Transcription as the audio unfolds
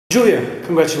Julia,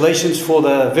 congratulations for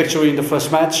the victory in the first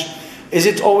match. Is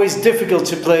it always difficult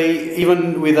to play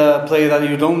even with a player that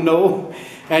you don't know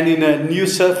and in a new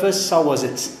surface? How was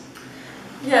it?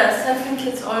 Yes, I think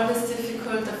it's always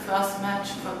difficult the first match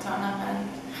for tournament.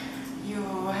 You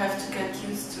have to get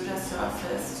used to the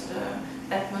surface, to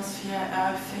the atmosphere,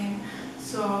 everything.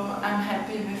 So I'm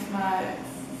happy with my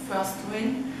first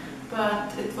win,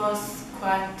 but it was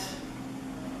quite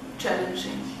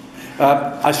challenging.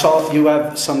 I saw you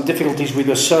have some difficulties with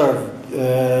your serve.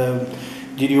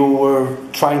 Did you were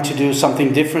trying to do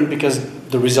something different because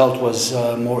the result was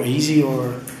more easy,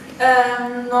 or?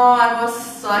 No, I was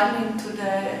struggling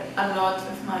today a lot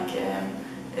with my game.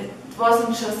 It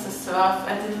wasn't just a serve.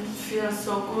 I didn't feel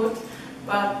so good,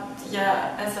 but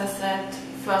yeah, as I said,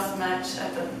 first match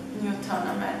at a new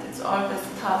tournament, it's always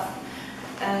tough,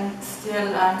 and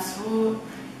still I'm through,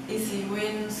 easy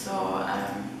win, so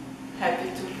I'm happy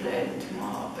to play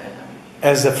tomorrow better.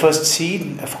 As the first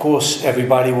seed, of course,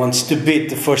 everybody wants to beat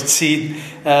the first seed.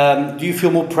 Do you feel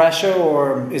more pressure,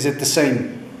 or is it the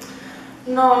same?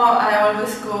 No, I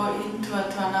always go into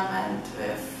a tournament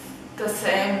with the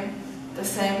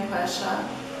same pressure.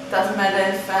 Doesn't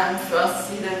matter if I'm first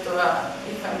seeded or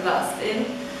if I'm last in.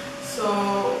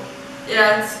 So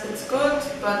yeah, it's good,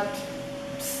 but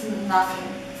it's nothing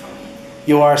for me.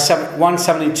 You are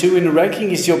 172 in the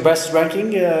ranking. Is your best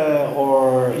ranking,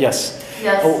 or yes?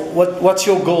 Yes. Oh, what's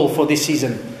your goal for this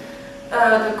season?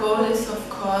 The goal is, of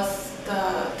course,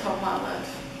 the top 100.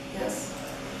 Yes.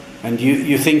 And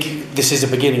you think this is the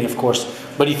beginning, of course,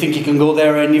 but you think you can go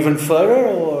there and even further,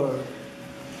 or?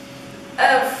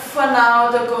 For now,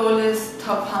 the goal is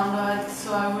top 100,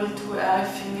 so I will do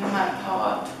everything in my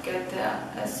power to get there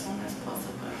as soon as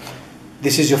possible.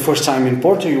 This is your first time in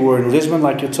Porto. You were in Lisbon,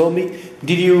 like you told me.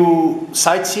 Did you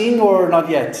sightseeing or not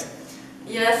yet?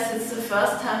 Yes, it's the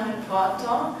first time in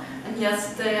Porto, and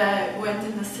yesterday I went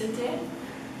in the city.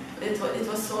 It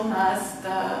was so nice,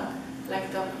 the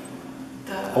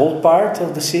old part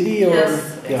of the city, or?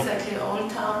 Yes, exactly, yeah. Old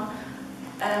town.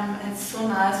 It's so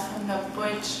nice from the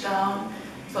bridge down.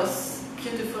 It was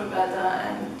beautiful weather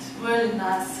and really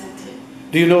nice city.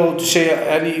 Do you know to say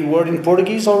any word in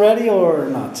Portuguese already, or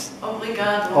not?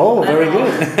 Obrigado. Oh, very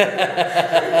good.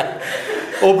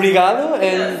 Obrigado, and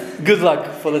yes. Good luck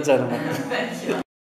for the tournament. Thank you.